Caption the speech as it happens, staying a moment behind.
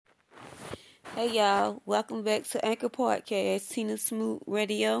Hey y'all, welcome back to Anchor Podcast, Tina Smoot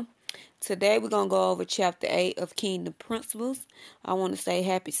Radio. Today we're going to go over Chapter 8 of Kingdom Principles. I want to say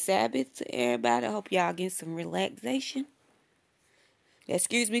happy Sabbath to everybody. I hope y'all getting some relaxation.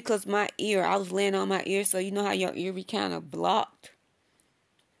 Excuse me because I was laying on my ear, so you know how your ear be kind of blocked?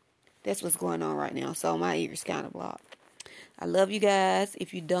 That's what's going on right now, so my ear is kind of blocked. I love you guys.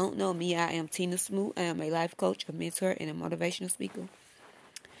 If you don't know me, I am Tina Smoot. I am a life coach, a mentor, and a motivational speaker.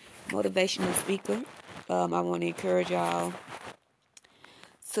 I want to encourage y'all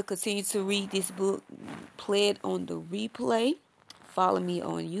to continue to read this book. Play it on the replay. Follow me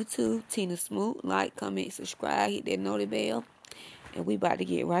on YouTube, Tina Smoot. Like, comment, subscribe, hit that notification bell. And we about to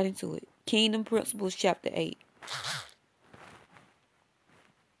get right into it. Kingdom Principles, Chapter 8.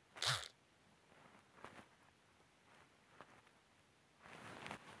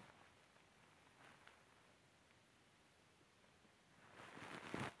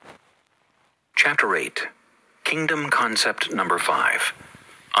 Chapter 8, Kingdom Concept Number 5,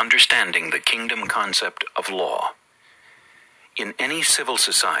 Understanding the Kingdom Concept of Law. In any civil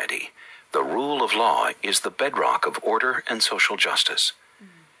society, the rule of law is the bedrock of order and social justice.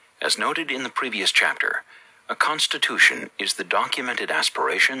 As noted in the previous chapter, a constitution is the documented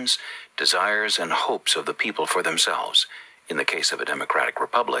aspirations, desires, and hopes of the people for themselves, in the case of a democratic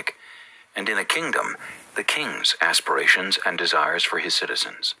republic, and in a kingdom, the king's aspirations and desires for his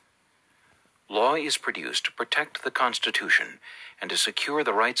citizens. Law is produced to protect the Constitution and to secure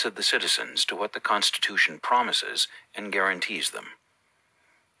the rights of the citizens to what the Constitution promises and guarantees them.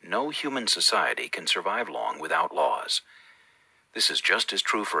 No human society can survive long without laws. This is just as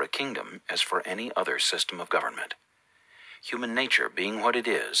true for a kingdom as for any other system of government. Human nature being what it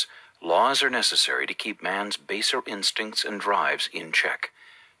is, laws are necessary to keep man's baser instincts and drives in check,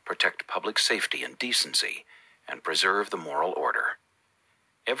 protect public safety and decency, and preserve the moral order.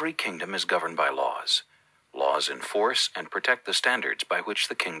 Every kingdom is governed by laws. Laws enforce and protect the standards by which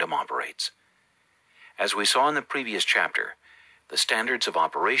the kingdom operates. As we saw in the previous chapter, the standards of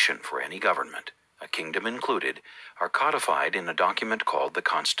operation for any government, a kingdom included, are codified in a document called the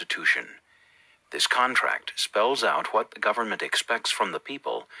Constitution. This contract spells out what the government expects from the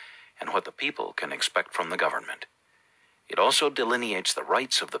people and what the people can expect from the government. It also delineates the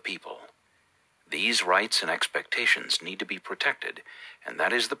rights of the people. These rights and expectations need to be protected, and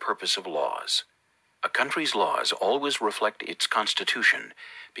that is the purpose of laws. A country's laws always reflect its constitution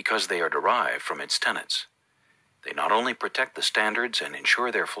because they are derived from its tenets. They not only protect the standards and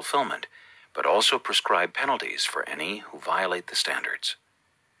ensure their fulfillment, but also prescribe penalties for any who violate the standards.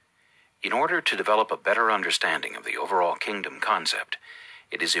 In order to develop a better understanding of the overall kingdom concept,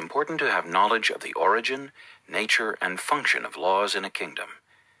 it is important to have knowledge of the origin, nature, and function of laws in a kingdom.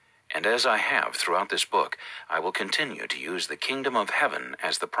 And as I have throughout this book, I will continue to use the kingdom of heaven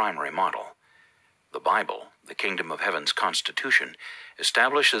as the primary model. The Bible, the kingdom of heaven's constitution,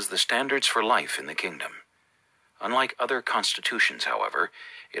 establishes the standards for life in the kingdom. Unlike other constitutions, however,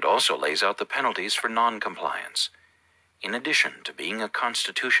 it also lays out the penalties for non-compliance. In addition to being a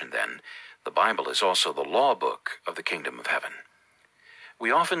constitution, then, the Bible is also the law book of the kingdom of heaven. We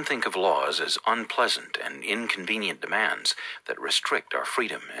often think of laws as unpleasant and inconvenient demands that restrict our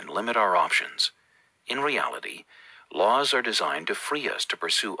freedom and limit our options. In reality, laws are designed to free us to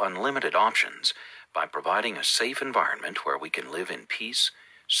pursue unlimited options by providing a safe environment where we can live in peace,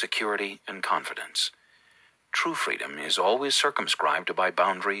 security, and confidence. True freedom is always circumscribed by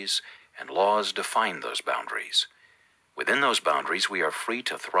boundaries, and laws define those boundaries. Within those boundaries, we are free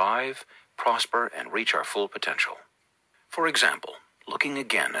to thrive, prosper, and reach our full potential. For example, looking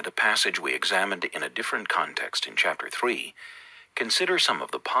again at a passage we examined in a different context in Chapter 3, consider some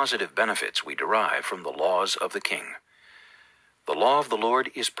of the positive benefits we derive from the laws of the King. The law of the Lord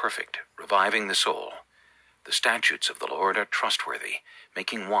is perfect, reviving the soul. The statutes of the Lord are trustworthy,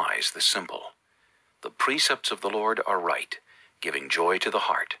 making wise the simple. The precepts of the Lord are right, giving joy to the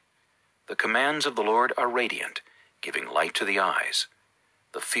heart. The commands of the Lord are radiant, giving light to the eyes.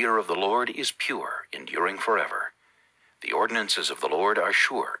 The fear of the Lord is pure, enduring forever. The ordinances of the Lord are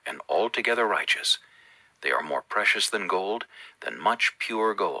sure and altogether righteous. They are more precious than gold, than much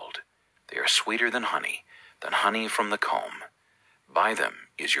pure gold. They are sweeter than honey from the comb. By them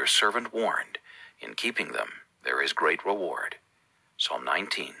is your servant warned. In keeping them, there is great reward. Psalm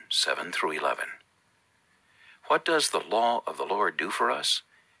 19, 7-11. What does the law of the Lord do for us?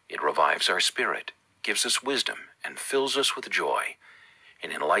 It revives our spirit, gives us wisdom, and fills us with joy. It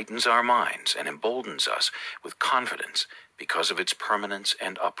enlightens our minds and emboldens us with confidence because of its permanence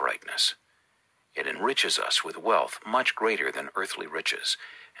and uprightness. It enriches us with wealth much greater than earthly riches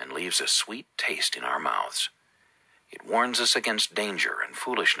and leaves a sweet taste in our mouths. It warns us against danger and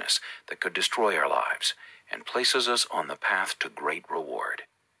foolishness that could destroy our lives and places us on the path to great reward.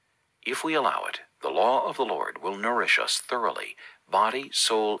 If we allow it, the law of the Lord will nourish us thoroughly, body,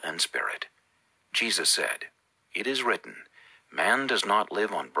 soul, and spirit. Jesus said, "It is written, man does not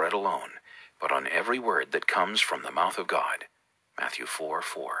live on bread alone, but on every word that comes from the mouth of God." Matthew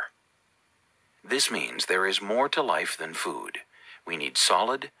 4:4. This means there is more to life than food. We need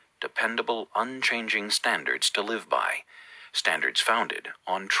solid, dependable, unchanging standards to live by, standards founded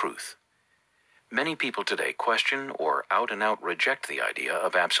on truth. Many people today question or out-and-out reject the idea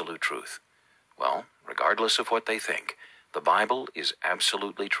of absolute truth. Well, regardless of what they think, the Bible is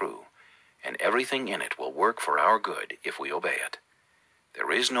absolutely true, and everything in it will work for our good if we obey it.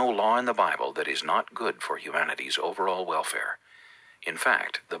 There is no law in the Bible that is not good for humanity's overall welfare. In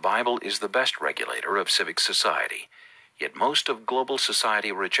fact, the Bible is the best regulator of civic society, yet most of global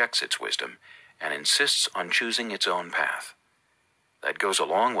society rejects its wisdom and insists on choosing its own path. That goes a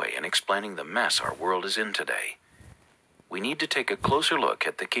long way in explaining the mess our world is in today. We need to take a closer look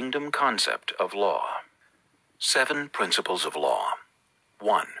at the kingdom concept of law. 7 principles of law.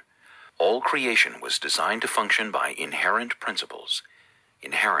 1. All creation was designed to function by inherent principles.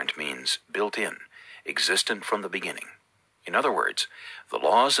 Inherent means built in, existent from the beginning. In other words, the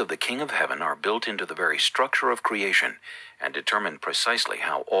laws of the King of Heaven are built into the very structure of creation and determine precisely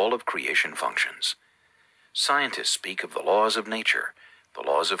how all of creation functions. Scientists speak of the laws of nature, the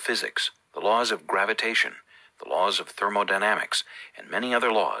laws of physics, the laws of gravitation, the laws of thermodynamics, and many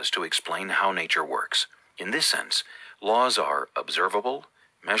other laws to explain how nature works. In this sense, laws are observable,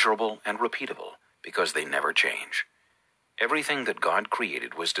 measurable, and repeatable because they never change. Everything that God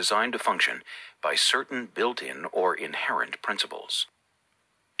created was designed to function by certain built-in or inherent principles.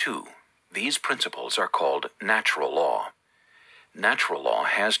 2. These principles are called natural law. Natural law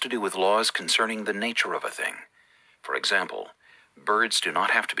has to do with laws concerning the nature of a thing. For example, birds do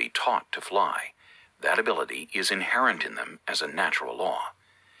not have to be taught to fly. That ability is inherent in them as a natural law.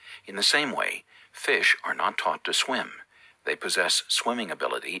 In the same way, fish are not taught to swim. They possess swimming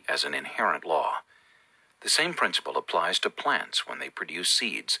ability as an inherent law. The same principle applies to plants when they produce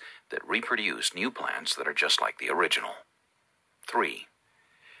seeds that reproduce new plants that are just like the original. 3.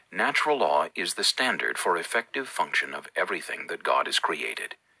 Natural law is the standard for effective function of everything that God has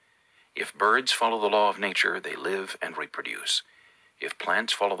created. If birds follow the law of nature, they live and reproduce. If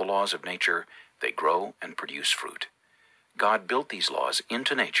plants follow the laws of nature, they grow and produce fruit. God built these laws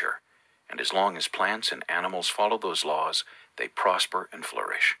into nature, and as long as plants and animals follow those laws, they prosper and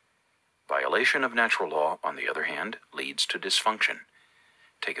flourish. Violation of natural law, on the other hand, leads to dysfunction.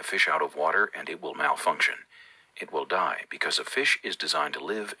 Take a fish out of water and it will malfunction. It will die because a fish is designed to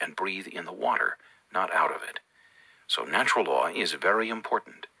live and breathe in the water, not out of it. So natural law is very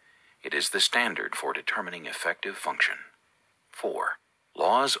important. It is the standard for determining effective function. 4.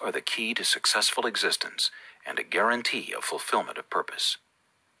 Laws are the key to successful existence and a guarantee of fulfillment of purpose.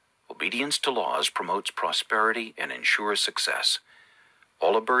 Obedience to laws promotes prosperity and ensures success.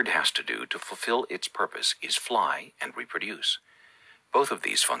 All a bird has to do to fulfill its purpose is fly and reproduce. Both of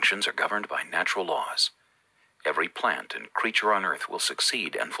these functions are governed by natural laws. Every plant and creature on earth will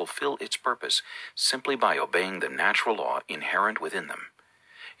succeed and fulfill its purpose simply by obeying the natural law inherent within them.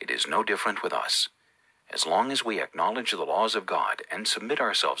 It is no different with us. As long as we acknowledge the laws of God and submit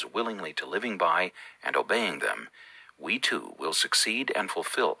ourselves willingly to living by and obeying them, we too will succeed and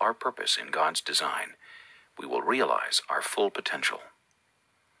fulfill our purpose in God's design. We will realize our full potential.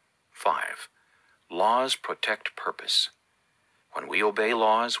 5. Laws protect purpose. When we obey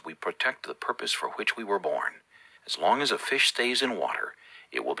laws, we protect the purpose for which we were born. As long as a fish stays in water,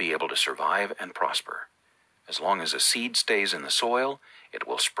 it will be able to survive and prosper. As long as a seed stays in the soil, it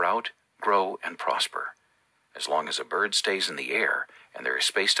will sprout, grow, and prosper. As long as a bird stays in the air and there is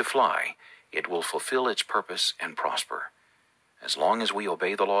space to fly, it will fulfill its purpose and prosper. As long as we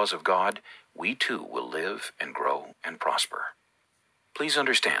obey the laws of God, we too will live and grow and prosper. Please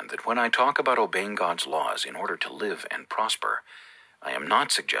understand that when I talk about obeying God's laws in order to live and prosper, I am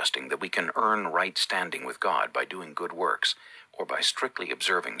not suggesting that we can earn right standing with God by doing good works or by strictly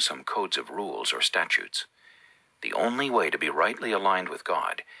observing some codes of rules or statutes. The only way to be rightly aligned with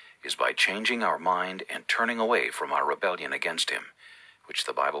God is by changing our mind and turning away from our rebellion against Him, which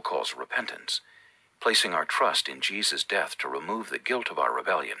the Bible calls repentance, placing our trust in Jesus' death to remove the guilt of our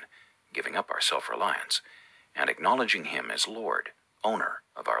rebellion, giving up our self-reliance, and acknowledging Him as Lord, owner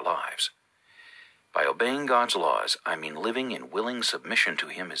of our lives. By obeying God's laws, I mean living in willing submission to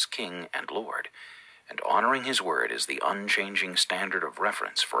Him as King and Lord, and honoring His word as the unchanging standard of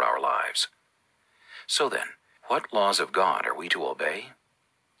reference for our lives. So then, what laws of God are we to obey?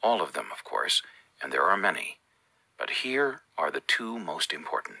 All of them, of course, and there are many. But here are the two most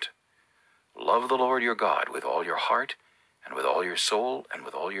important. Love the Lord your God with all your heart, and with all your soul, and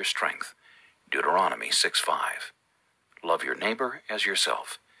with all your strength. Deuteronomy 6:5. Love your neighbor as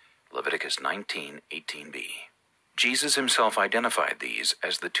yourself. Leviticus 19:18b. Jesus himself identified these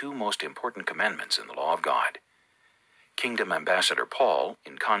as the two most important commandments in the law of God. Kingdom Ambassador Paul,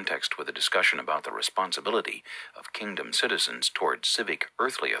 in context with a discussion about the responsibility of kingdom citizens toward civic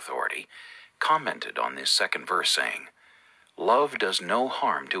earthly authority, commented on this second verse saying, "Love does no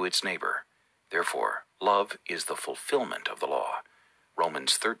harm to its neighbor. Therefore, love is the fulfillment of the law."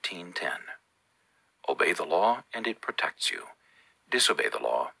 Romans 13:10. Obey the law and it protects you. Disobey the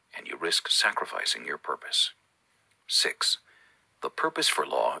law and you risk sacrificing your purpose. 6. The purpose for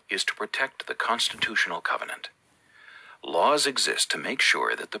law is to protect the constitutional covenant. Laws exist to make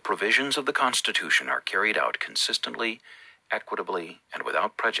sure that the provisions of the Constitution are carried out consistently, equitably, and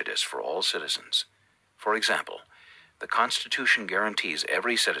without prejudice for all citizens. For example, the Constitution guarantees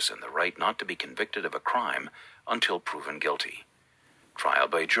every citizen the right not to be convicted of a crime until proven guilty. Trial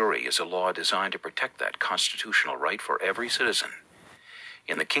by jury is a law designed to protect that constitutional right for every citizen.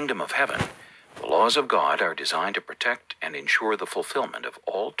 In the kingdom of heaven, the laws of God are designed to protect and ensure the fulfillment of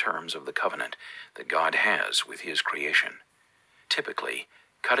all terms of the covenant that God has with his creation. Typically,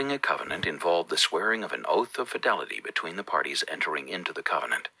 cutting a covenant involved the swearing of an oath of fidelity between the parties entering into the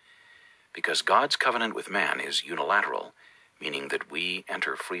covenant. Because God's covenant with man is unilateral, meaning that we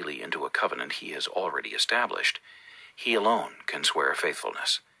enter freely into a covenant he has already established, he alone can swear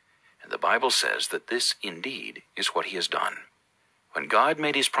faithfulness. And the Bible says that this indeed is what he has done. When God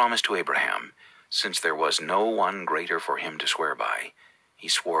made his promise to Abraham, since there was no one greater for him to swear by, he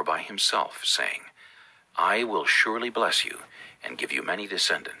swore by himself, saying, "I will surely bless you and give you many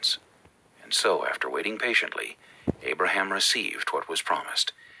descendants." And so, after waiting patiently, Abraham received what was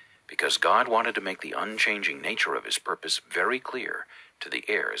promised, because God wanted to make the unchanging nature of his purpose very clear to the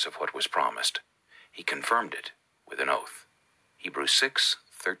heirs of what was promised. He confirmed it with an oath. Hebrews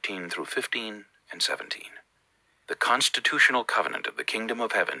 6:13 through 15 and 17. The constitutional covenant of the kingdom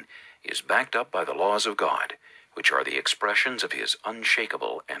of heaven is backed up by the laws of God, which are the expressions of his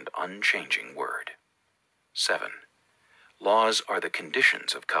unshakable and unchanging word. 7. Laws are the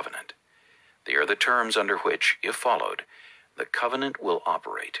conditions of covenant. They are the terms under which, if followed, the covenant will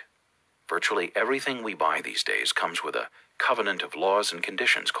operate. Virtually everything we buy these days comes with a covenant of laws and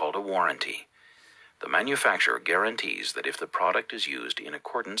conditions called a warranty. The manufacturer guarantees that if the product is used in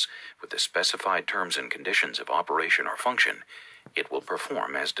accordance with the specified terms and conditions of operation or function, it will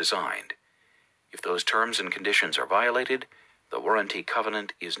perform as designed. If those terms and conditions are violated, the warranty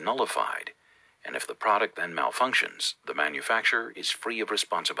covenant is nullified, and if the product then malfunctions, the manufacturer is free of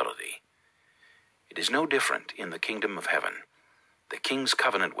responsibility. It is no different in the kingdom of heaven. The king's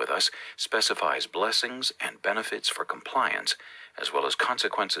covenant with us specifies blessings and benefits for compliance, as well as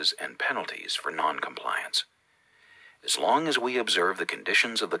consequences and penalties for non-compliance. As long as we observe the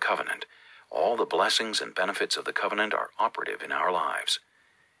conditions of the covenant, all the blessings and benefits of the covenant are operative in our lives.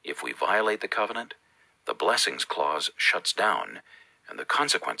 If we violate the covenant, the blessings clause shuts down, and the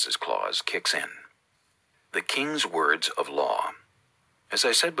consequences clause kicks in. The king's words of law. As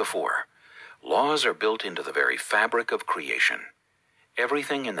I said before, laws are built into the very fabric of creation.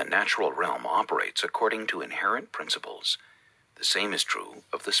 Everything in the natural realm operates according to inherent principles. The same is true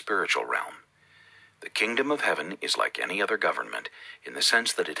of the spiritual realm. The kingdom of heaven is like any other government in the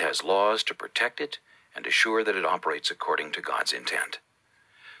sense that it has laws to protect it and assure that it operates according to God's intent.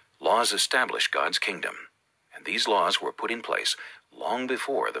 Laws establish God's kingdom, and these laws were put in place long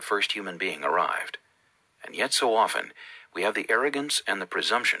before the first human being arrived. And yet so often, we have the arrogance and the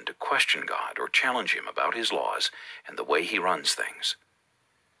presumption to question God or challenge him about his laws and the way he runs things.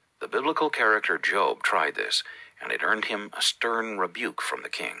 The biblical character Job tried this, and it earned him a stern rebuke from the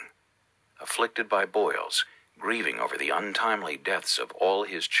king. Afflicted by boils, grieving over the untimely deaths of all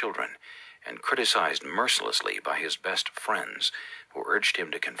his children, and criticized mercilessly by his best friends, who urged him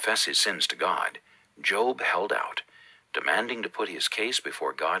to confess his sins to God, Job held out, demanding to put his case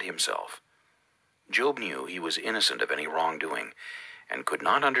before God himself. Job knew he was innocent of any wrongdoing, and could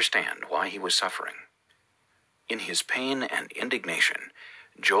not understand why he was suffering. In his pain and indignation,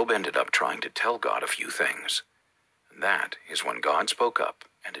 Job ended up trying to tell God a few things. That is when God spoke up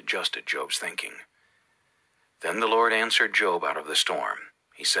and adjusted Job's thinking. Then the Lord answered Job out of the storm.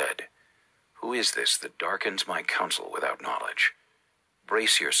 He said, "Who is this that darkens my counsel without knowledge?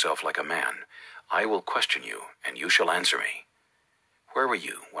 Brace yourself like a man. I will question you, and you shall answer me. Where were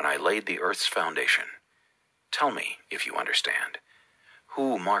you when I laid the earth's foundation? Tell me, if you understand.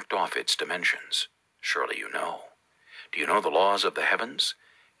 Who marked off its dimensions? Surely you know. Do you know the laws of the heavens?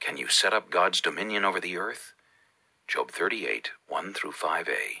 Can you set up God's dominion over the earth? Job 38, 1 through 5a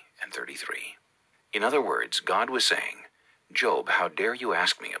and 33. In other words, God was saying, Job, how dare you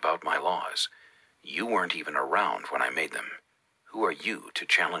ask me about my laws? You weren't even around when I made them. Who are you to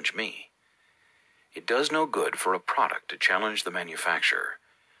challenge me? It does no good for a product to challenge the manufacturer.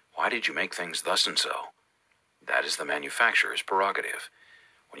 Why did you make things thus and so? That is the manufacturer's prerogative.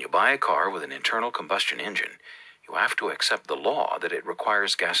 When you buy a car with an internal combustion engine, you have to accept the law that it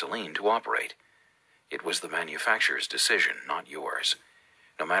requires gasoline to operate. It was the manufacturer's decision, not yours.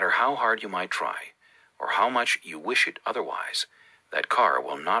 No matter how hard you might try, or how much you wish it otherwise, that car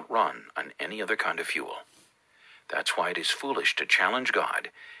will not run on any other kind of fuel. That's why it is foolish to challenge God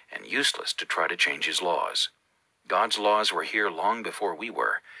and useless to try to change his laws. God's laws were here long before we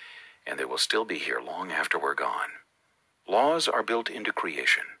were, and they will still be here long after we're gone. Laws are built into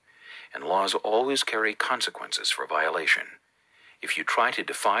creation, and laws always carry consequences for violation. If you try to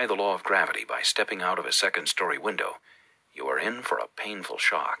defy the law of gravity by stepping out of a second-story window, you are in for a painful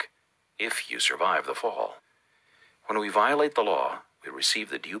shock, if you survive the fall. When we violate the law, we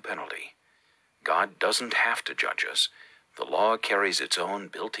receive the due penalty. God doesn't have to judge us. The law carries its own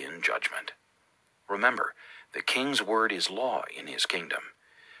built-in judgment. Remember, the king's word is law in his kingdom.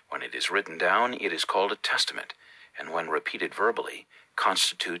 When it is written down, it is called a testament, and when repeated verbally,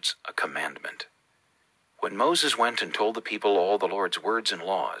 constitutes a commandment. When Moses went and told the people all the Lord's words and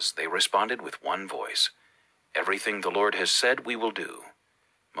laws, they responded with one voice, "Everything the Lord has said we will do."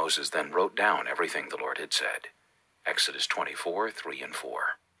 Moses then wrote down everything the Lord had said. Exodus 24, 3 and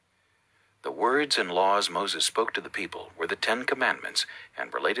 4. The words and laws Moses spoke to the people were the 10 Commandments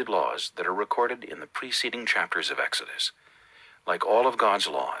and related laws that are recorded in the preceding chapters of Exodus. Like all of God's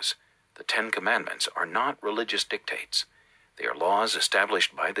laws, the 10 Commandments are not religious dictates. They are laws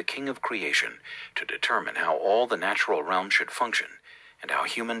established by the King of creation to determine how all the natural realm should function and how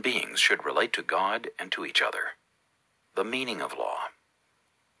human beings should relate to God and to each other. The meaning of law.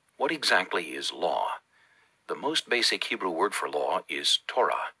 What exactly is law? The most basic Hebrew word for law is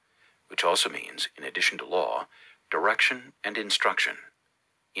Torah, which also means, in addition to law, direction and instruction.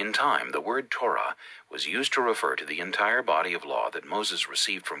 In time, the word Torah was used to refer to the entire body of law that Moses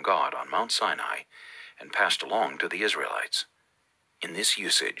received from God on Mount Sinai and passed along to the Israelites. In this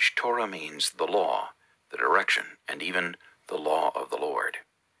usage, Torah means the law, the direction, and even the law of the Lord.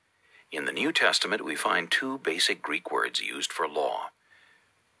 In the New Testament, we find 2 basic Greek words used for law.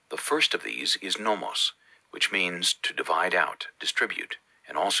 The first of these is nomos, which means to divide out, distribute,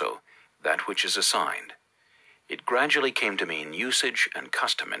 and also that which is assigned. It gradually came to mean usage and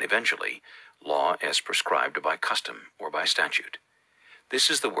custom, and eventually law as prescribed by custom or by statute.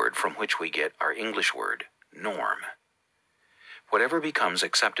 This is the word from which we get our English word, norm. Whatever becomes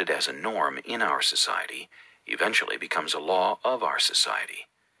accepted as a norm in our society eventually becomes a law of our society.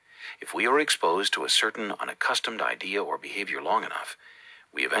 If we are exposed to a certain unaccustomed idea or behavior long enough,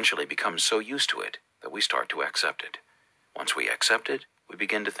 we eventually become so used to it that we start to accept it. Once we accept it, we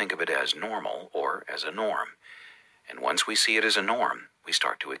begin to think of it as normal or as a norm. And once we see it as a norm, we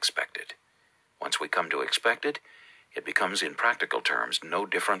start to expect it. Once we come to expect it, it becomes in practical terms no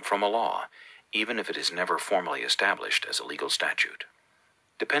different from a law, even if it is never formally established as a legal statute.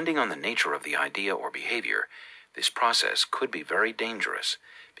 Depending on the nature of the idea or behavior, this process could be very dangerous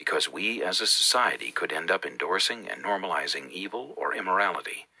because we as a society could end up endorsing and normalizing evil or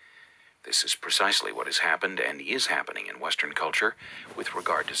immorality. This is precisely what has happened and is happening in Western culture with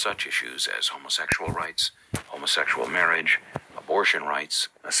regard to such issues as homosexual rights, homosexual marriage, abortion rights,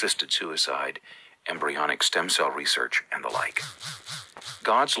 assisted suicide, embryonic stem cell research, and the like.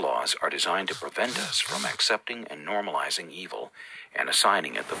 God's laws are designed to prevent us from accepting and normalizing evil and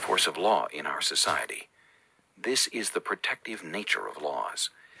assigning it the force of law in our society. This is the protective nature of laws.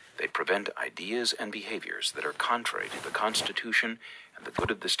 They prevent ideas and behaviors that are contrary to the Constitution and the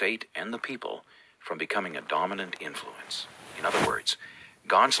good of the state and the people from becoming a dominant influence. In other words,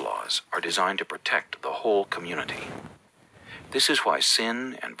 God's laws are designed to protect the whole community. This is why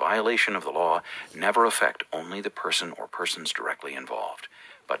sin and violation of the law never affect only the person or persons directly involved,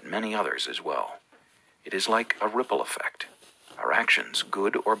 but many others as well. It is like a ripple effect. Our actions,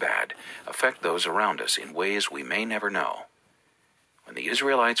 good or bad, affect those around us in ways we may never know. When the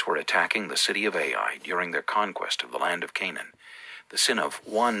Israelites were attacking the city of Ai during their conquest of the land of Canaan, the sin of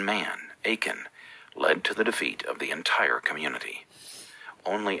one man, Achan, led to the defeat of the entire community.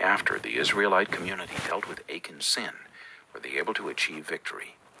 Only after the Israelite community dealt with Achan's sin were they able to achieve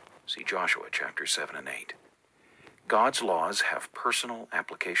victory. See Joshua chapter 7 and 8. God's laws have personal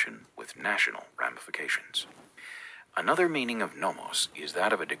application with national ramifications. Another meaning of nomos is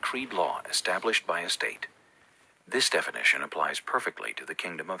that of a decreed law established by a state. This definition applies perfectly to the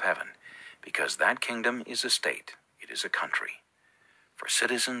kingdom of heaven, because that kingdom is a state. It is a country. For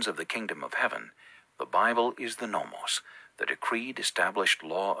citizens of the kingdom of heaven, the Bible is the nomos, the decreed established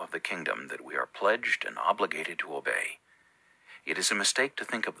law of the kingdom that we are pledged and obligated to obey. It is a mistake to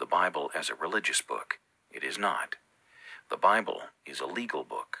think of the Bible as a religious book. It is not. The Bible is a legal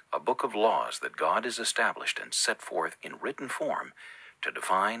book, a book of laws that God has established and set forth in written form to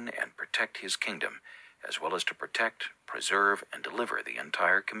define and protect his kingdom, as well as to protect, preserve, and deliver the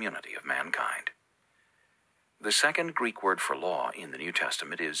entire community of mankind. The second Greek word for law in the New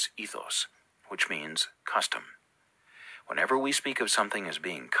Testament is ethos, which means custom. Whenever we speak of something as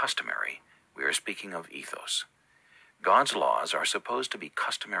being customary, we are speaking of ethos. God's laws are supposed to be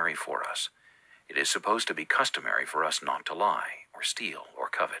customary for us. It is supposed to be customary for us not to lie, or steal, or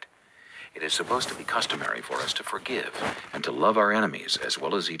covet. It is supposed to be customary for us to forgive and to love our enemies as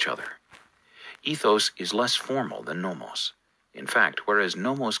well as each other. Ethos is less formal than nomos. In fact, whereas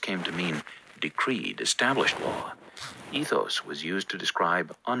nomos came to mean decreed, established law, ethos was used to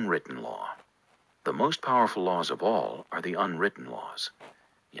describe unwritten law. The most powerful laws of all are the unwritten laws.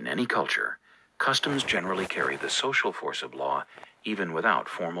 In any culture, customs generally carry the social force of law even without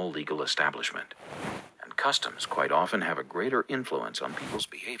formal legal establishment. And customs quite often have a greater influence on people's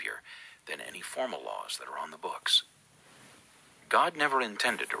behavior than any formal laws that are on the books. God never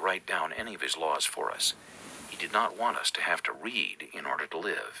intended to write down any of his laws for us. He did not want us to have to read in order to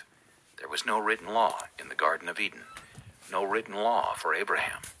live. There was no written law in the Garden of Eden, no written law for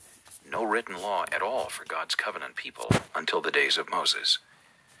Abraham, no written law at all for God's covenant people until the days of Moses.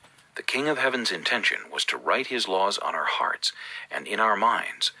 The King of Heaven's intention was to write his laws on our hearts and in our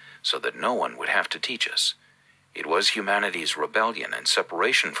minds so that no one would have to teach us. It was humanity's rebellion and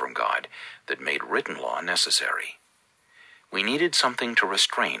separation from God that made written law necessary. We needed something to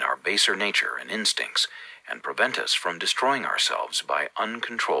restrain our baser nature and instincts and prevent us from destroying ourselves by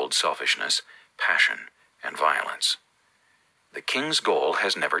uncontrolled selfishness, passion, and violence. The King's goal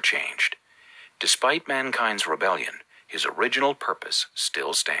has never changed. Despite mankind's rebellion, his original purpose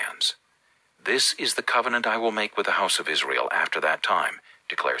still stands. This is the covenant I will make with the house of Israel after that time,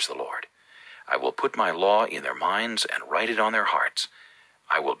 declares the Lord. I will put my law in their minds and write it on their hearts.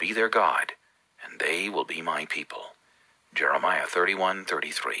 I will be their God, and they will be my people. Jeremiah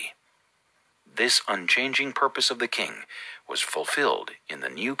 31:33. This unchanging purpose of the King was fulfilled in the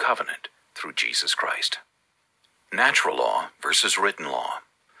new covenant through Jesus Christ. Natural law versus written law.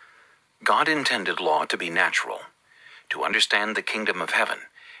 God intended law to be natural. To understand the kingdom of heaven,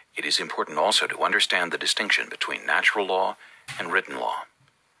 it is important also to understand the distinction between natural law and written law.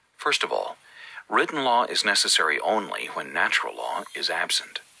 First of all, written law is necessary only when natural law is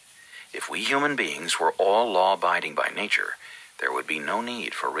absent. If we human beings were all law-abiding by nature, there would be no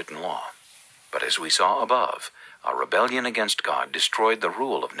need for written law. But as we saw above, our rebellion against God destroyed the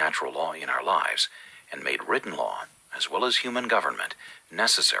rule of natural law in our lives and made written law, as well as human government,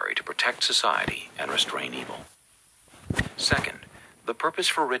 necessary to protect society and restrain evil. Second, the purpose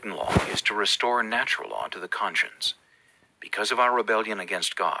for written law is to restore natural law to the conscience. Because of our rebellion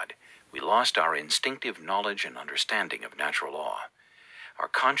against God, we lost our instinctive knowledge and understanding of natural law. Our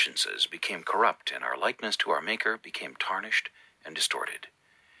consciences became corrupt and our likeness to our Maker became tarnished and distorted.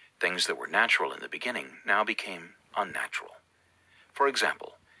 Things that were natural in the beginning now became unnatural. For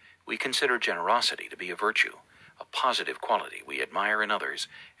example, we consider generosity to be a virtue, a positive quality we admire in others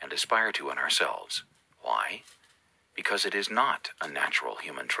and aspire to in ourselves. Why? Because it is not a natural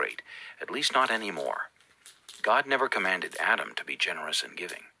human trait, at least not anymore. God never commanded Adam to be generous in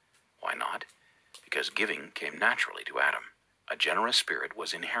giving. Why not? Because giving came naturally to Adam. A generous spirit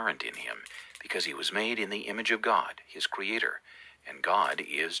was inherent in him because he was made in the image of God, his creator, and God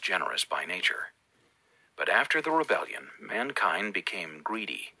is generous by nature. But after the rebellion, mankind became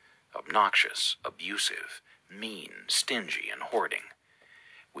greedy, obnoxious, abusive, mean, stingy, and hoarding.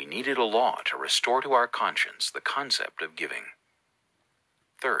 We needed a law to restore to our conscience the concept of giving.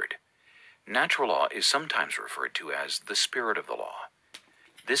 Third, natural law is sometimes referred to as the spirit of the law.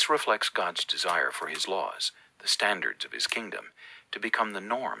 This reflects God's desire for his laws, the standards of his kingdom, to become the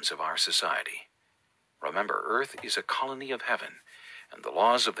norms of our society. Remember, earth is a colony of heaven, and the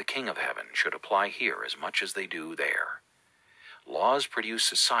laws of the King of Heaven should apply here as much as they do there. Laws produce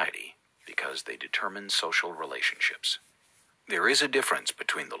society because they determine social relationships. There is a difference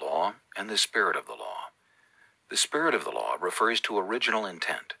between the law and the spirit of the law. The spirit of the law refers to original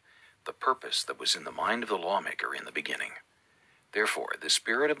intent, the purpose that was in the mind of the lawmaker in the beginning. Therefore, the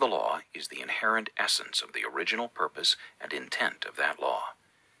spirit of the law is the inherent essence of the original purpose and intent of that law.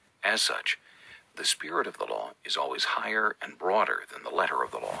 As such, the spirit of the law is always higher and broader than the letter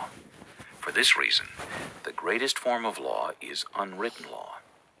of the law. For this reason, the greatest form of law is unwritten law.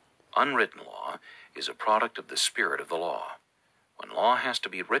 Unwritten law is a product of the spirit of the law. When law has to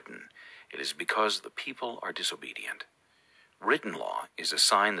be written, it is because the people are disobedient. Written law is a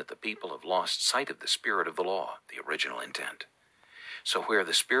sign that the people have lost sight of the spirit of the law, the original intent. So where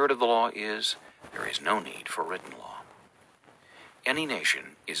the spirit of the law is, there is no need for written law. Any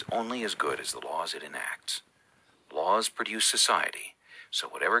nation is only as good as the laws it enacts. Laws produce society, so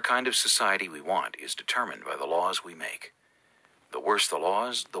whatever kind of society we want is determined by the laws we make. The worse the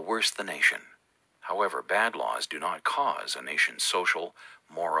laws, the worse the nation. However, bad laws do not cause a nation's social,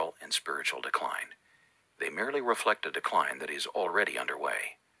 moral, and spiritual decline. They merely reflect a decline that is already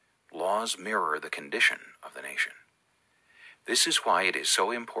underway. Laws mirror the condition of the nation. This is why it is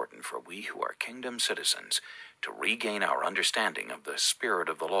so important for we who are kingdom citizens to regain our understanding of the spirit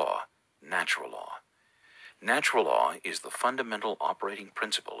of the law, natural law. Natural law is the fundamental operating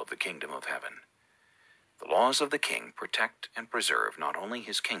principle of the kingdom of heaven. The laws of the king protect and preserve not only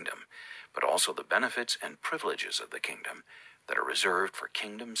his kingdom, but also the benefits and privileges of the kingdom that are reserved for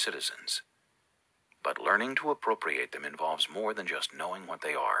kingdom citizens. But learning to appropriate them involves more than just knowing what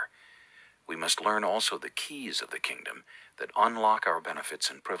they are. We must learn also the keys of the kingdom that unlock our benefits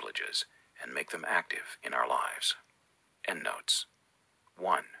and privileges and make them active in our lives. Endnotes.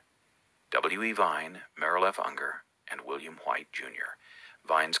 1. W. E. Vine, Merrill F. Unger, and William White, Jr.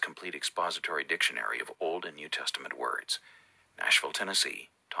 Vine's Complete Expository Dictionary of Old and New Testament Words. Nashville, Tennessee,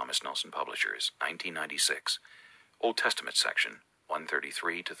 Thomas Nelson Publishers, 1996. Old Testament section,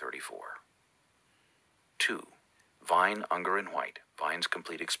 133 to 34. 2. Vine, Unger, and White, Vine's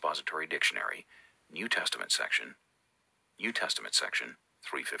Complete Expository Dictionary, New Testament section,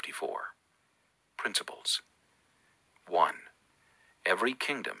 354. Principles. 1. Every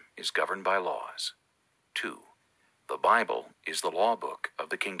kingdom is governed by laws. 2. The Bible is the law book of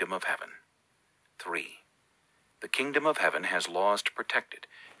the kingdom of heaven. 3. The kingdom of heaven has laws to protect it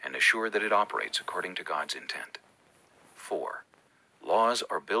and assure that it operates according to God's intent. 4. Laws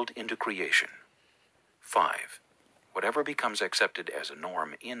are built into creation. 5. Whatever becomes accepted as a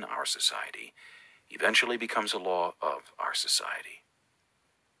norm in our society eventually becomes a law of our society.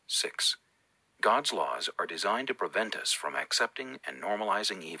 6. God's laws are designed to prevent us from accepting and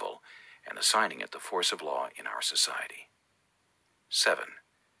normalizing evil and assigning it the force of law in our society. 7.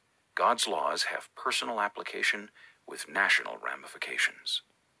 God's laws have personal application with national ramifications.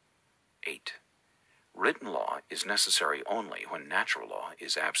 8. Written law is necessary only when natural law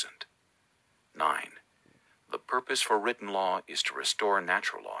is absent. 9. The purpose for written law is to restore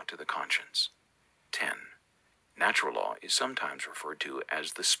natural law to the conscience. 10. Natural law is sometimes referred to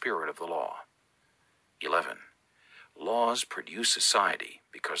as the spirit of the law. 11. Laws produce society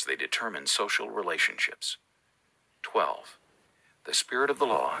because they determine social relationships. 12. The spirit of the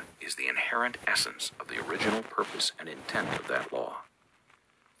law is the inherent essence of the original purpose and intent of that law.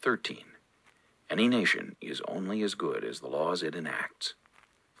 13. Any nation is only as good as the laws it enacts.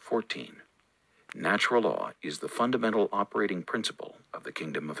 14. Natural law is the fundamental operating principle of the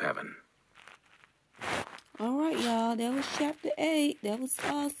kingdom of heaven. All right, y'all. That was chapter 8. That was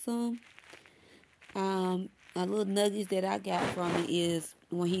awesome. A little nuggets that I got from it is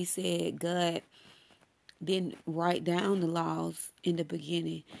when he said God didn't write down the laws in the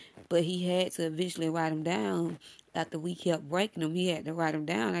beginning, but he had to eventually write them down after we kept breaking them. He had to write them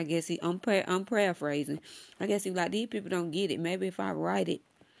down. I guess I'm paraphrasing. I guess he was like, these people don't get it. Maybe if I write it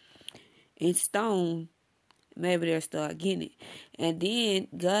in stone, maybe they'll start getting it. And then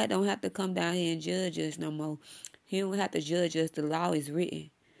God don't have to come down here and judge us no more. He don't have to judge us. The law is written.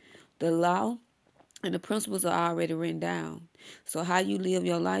 The law and the principles are already written down. So how you live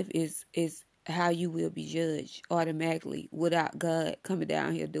your life is how you will be judged automatically without God coming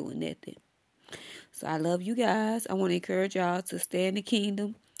down here doing nothing. So I love you guys. I want to encourage y'all to stay in the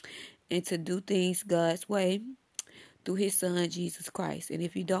kingdom and to do things God's way through his son, Jesus Christ. And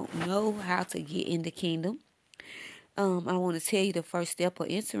if you don't know how to get in the kingdom, I want to tell you the first step of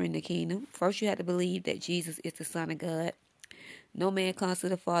entering the kingdom. First, you have to believe that Jesus is the Son of God. No man comes to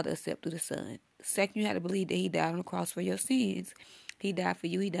the Father except through the Son. Second, you have to believe that he died on the cross for your sins. He died for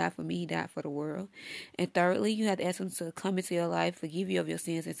you. He died for me. He died for the world. And thirdly, you have to ask him to come into your life, forgive you of your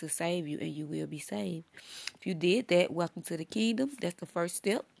sins, and to save you, and you will be saved. If you did that, welcome to the kingdom. That's the first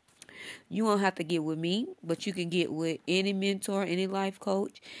step. You won't have to get with me, but you can get with any mentor, any life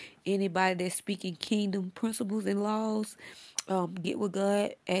coach, anybody that's speaking kingdom principles and laws. Get with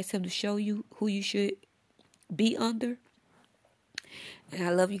God. Ask him to show you who you should be under. And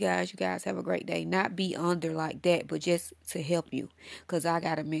I love you guys. You guys have a great day. Not be under like that, but just to help you. Because I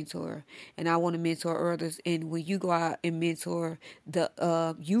got a mentor. And I want to mentor others. And when you go out and mentor,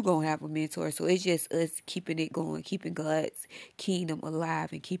 you going to have a mentor. So it's just us keeping it going. Keeping God's kingdom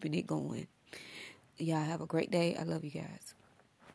alive and keeping it going. Y'all have a great day. I love you guys.